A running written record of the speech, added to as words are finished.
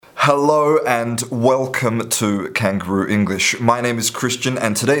Hello and welcome to Kangaroo English. My name is Christian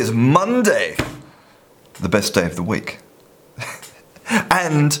and today is Monday, the best day of the week.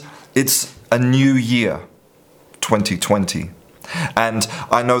 And it's a new year, 2020. And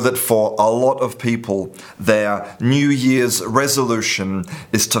I know that for a lot of people, their New Year's resolution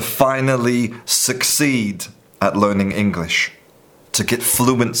is to finally succeed at learning English, to get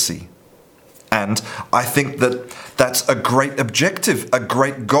fluency. And I think that that's a great objective, a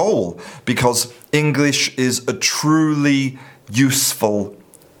great goal, because English is a truly useful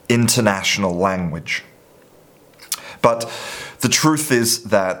international language. But the truth is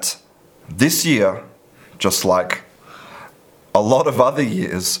that this year, just like a lot of other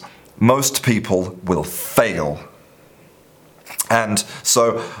years, most people will fail. And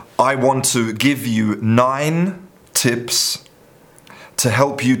so I want to give you 9 tips to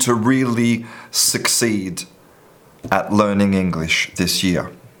help you to really succeed at learning English this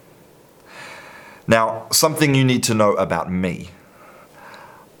year. Now, something you need to know about me.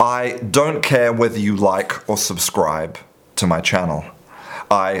 I don't care whether you like or subscribe to my channel.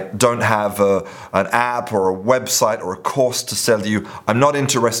 I don't have an app or a website or a course to sell you. I'm not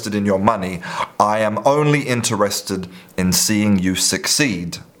interested in your money. I am only interested in seeing you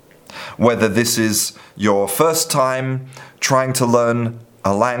succeed. Whether this is your first time trying to learn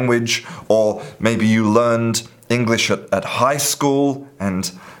a language, or maybe you learned English at high school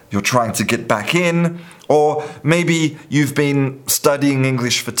and you're trying to get back in, or maybe you've been studying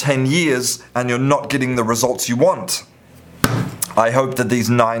English for 10 years and you're not getting the results you want. I hope that these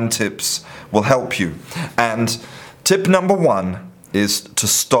 9 tips will help you. And tip number 1 is to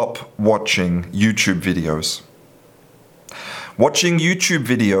stop watching YouTube videos. Watching YouTube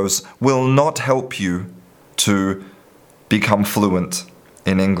videos will not help you to become fluent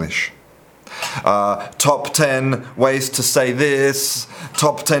in English. Top 10 ways to say this,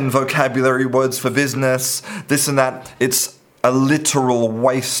 top 10 vocabulary words for business, this and that. It's a literal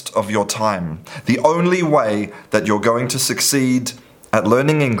waste of your time. The only way that you're going to succeed at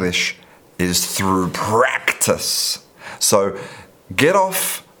learning English is through practice. So get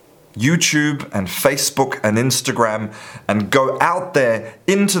off YouTube and Facebook and Instagram and go out there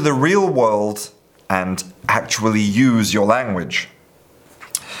into the real world and actually use your language.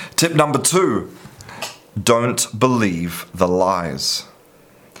 Tip number 2, don't believe the lies.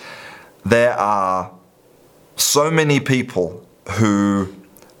 There are so many people who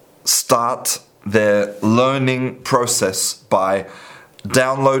start their learning process by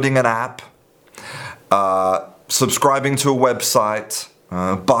downloading an app, subscribing to a website,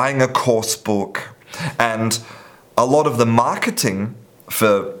 buying a course book, and a lot of the marketing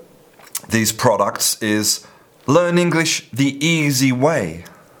for these products is learn English the easy way.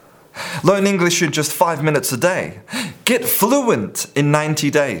 Learn English in just 5 minutes a day. Get fluent in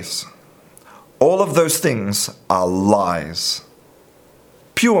 90 days. All of those things are lies.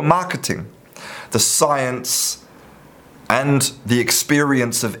 Pure marketing. The science and the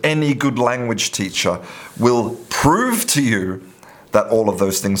experience of any good language teacher will prove to you that all of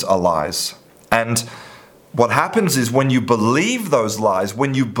those things are lies. And what happens is when you believe those lies,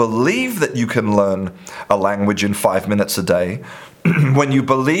 when you believe that you can learn a language in 5 minutes a day, when you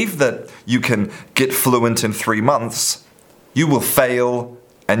believe that you can get fluent in 3 months, you will fail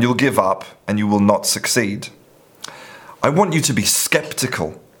and you'll give up and you will not succeed. I want you to be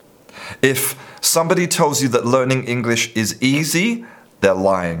skeptical. If somebody tells you that learning English is easy, they're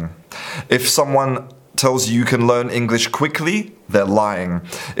lying. If someone tells you you can learn English quickly, they're lying.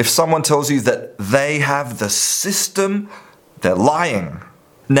 If someone tells you that they have the system, they're lying.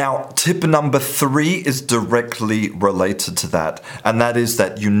 Now, tip number 3 is directly related to that, and that is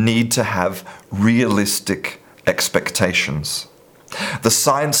that you need to have realistic expectations. The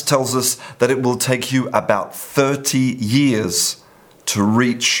science tells us that it will take you about 30 years to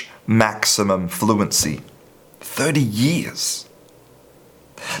reach maximum fluency. 30 years.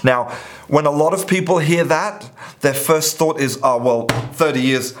 Now, when a lot of people hear that, their first thought is, 30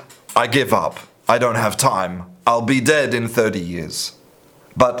 years, I give up. I don't have time. I'll be dead in 30 years.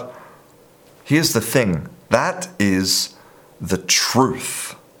 But here's the thing, that is the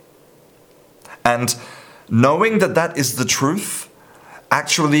truth. And knowing that that is the truth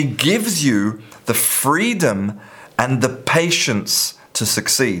actually gives you the freedom and the patience to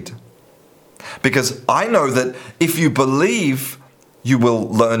succeed. Because I know that if you believe you will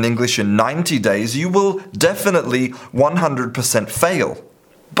learn English in 90 days, you will definitely 100% fail.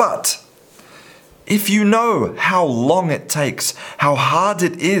 But if you know how long it takes, how hard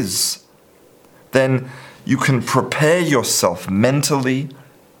it is, then you can prepare yourself mentally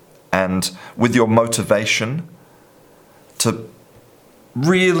and with your motivation to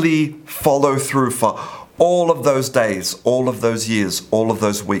really follow through for all of those days, all of those years, all of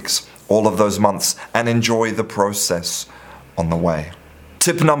those weeks, all of those months, and enjoy the process on the way.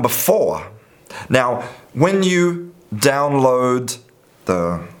 Tip number 4. Now, when you download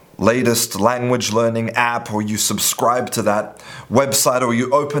the latest language learning app, or you subscribe to that website, or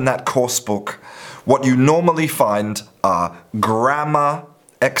you open that course book, what you normally find are grammar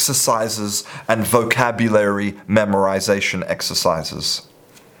exercises and vocabulary memorization exercises.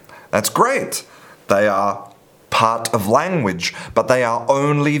 That's great. They are part of language, but they are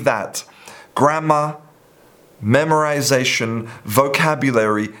only that. Grammar, memorization,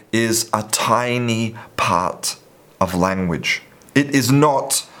 vocabulary is a tiny part of language. It is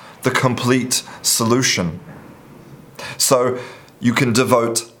not the complete solution. So you can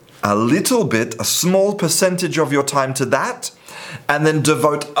devote a little bit, a small percentage of your time to that, and then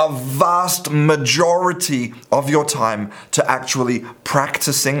devote a vast majority of your time to actually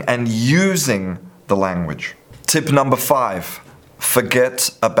practicing and using the language. Tip number 5, forget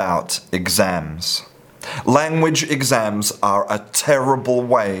about exams. Language exams are a terrible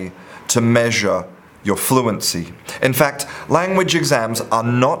way to measure your fluency. In fact, language exams are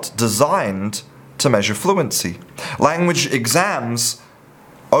not designed to measure fluency. Language exams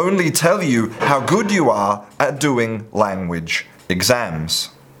only tell you how good you are at doing language exams.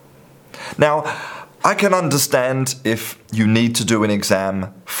 Now, I can understand if you need to do an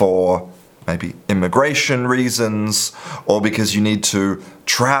exam for maybe immigration reasons, or because you need to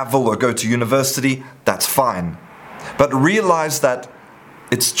travel or go to university, that's fine. But realize that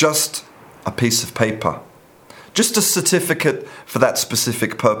it's just a piece of paper, just a certificate for that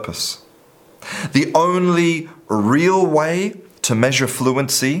specific purpose. The only real way to measure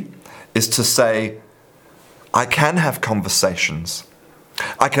fluency is to say, I can have conversations.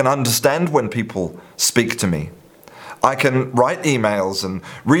 I can understand when people speak to me. I can write emails and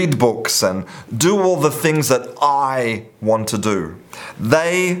read books and do all the things that I want to do.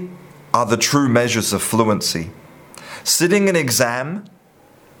 They are the true measures of fluency. Sitting an exam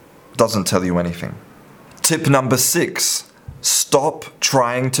doesn't tell you anything. Tip number 6, stop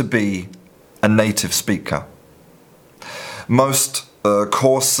trying to be a native speaker. Most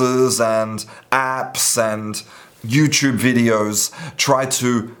courses and apps and YouTube videos try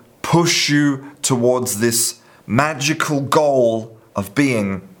to push you towards this magical goal of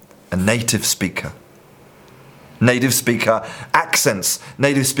being a native speaker. Native speaker accents,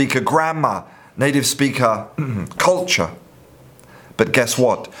 native speaker grammar, native speaker culture. But guess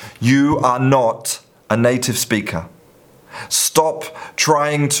what? You are not a native speaker. Stop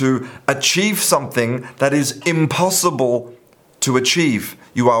trying to achieve something that is impossible to achieve.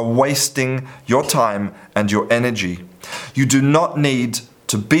 You are wasting your time and your energy. You do not need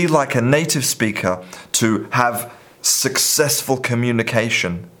to be like a native speaker to have successful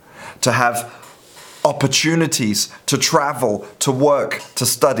communication, to have opportunities to travel, to work, to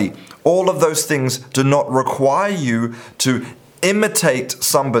study. All of those things do not require you to imitate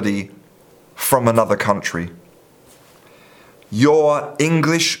somebody from another country. Your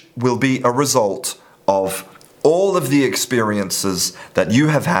English will be a result of all of the experiences that you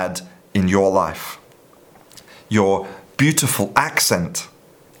have had in your life. Your beautiful accent,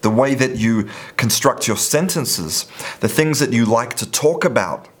 the way that you construct your sentences, the things that you like to talk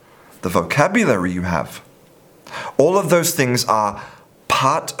about, the vocabulary you have. All of those things are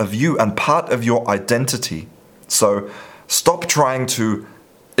part of you and part of your identity. So stop trying to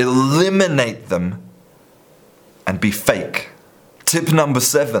eliminate them and be fake. Tip number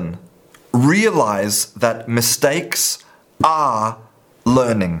 7, realize that mistakes are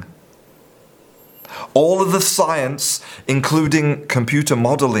learning. All of the science, including computer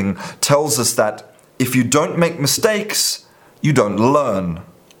modeling, tells us that if you don't make mistakes, you don't learn.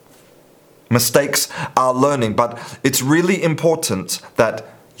 Mistakes are learning, but it's really important that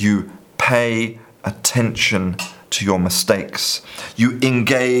you pay attention to your mistakes. You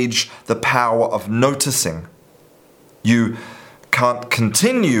engage the power of noticing. You can't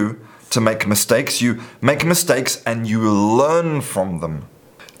continue to make mistakes. You make mistakes and you learn from them.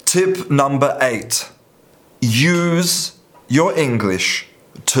 Tip number 8, use your English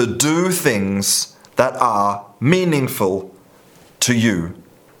to do things that are meaningful to you.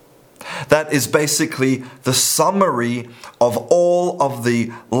 That is basically the summary of all of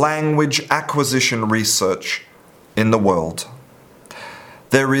the language acquisition research in the world.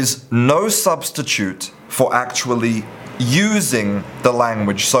 There is no substitute for actually using the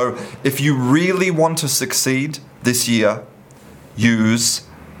language. So if you really want to succeed this year, use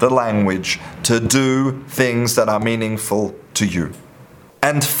the language to do things that are meaningful to you.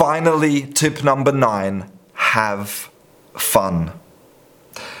 And finally, tip number 9, have fun.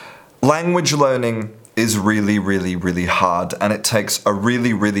 Language learning is really, really, really hard, and it takes a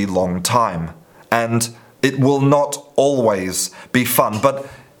really, really long time. And it will not always be fun, but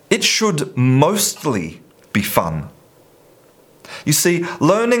it should mostly be fun. You see,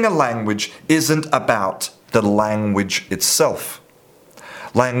 learning a language isn't about the language itself.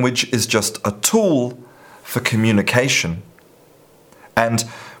 Language is just a tool for communication. And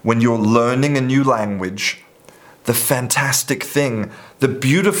when you're learning a new language, the fantastic thing, the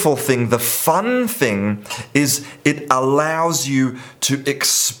beautiful thing, the fun thing is it allows you to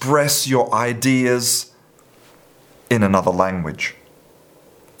express your ideas in another language.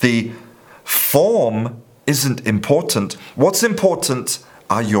 The form isn't important. What's important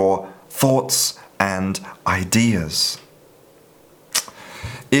are your thoughts and ideas.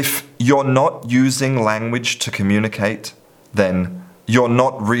 If you're not using language to communicate, then you're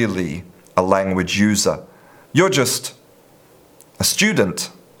not really a language user. You're just a student,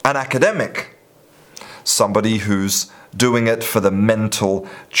 an academic, somebody who's doing it for the mental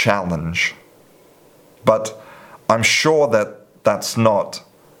challenge. But I'm sure that that's not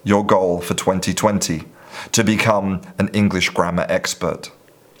your goal for 2020, to become an English grammar expert.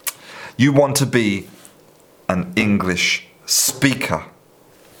 You want to be an English speaker.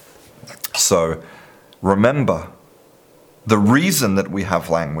 So remember, the reason that we have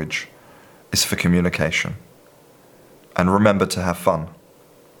language is for communication. And remember to have fun.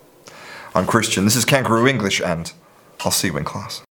 I'm Christian, this is Kangaroo English, and I'll see you in class.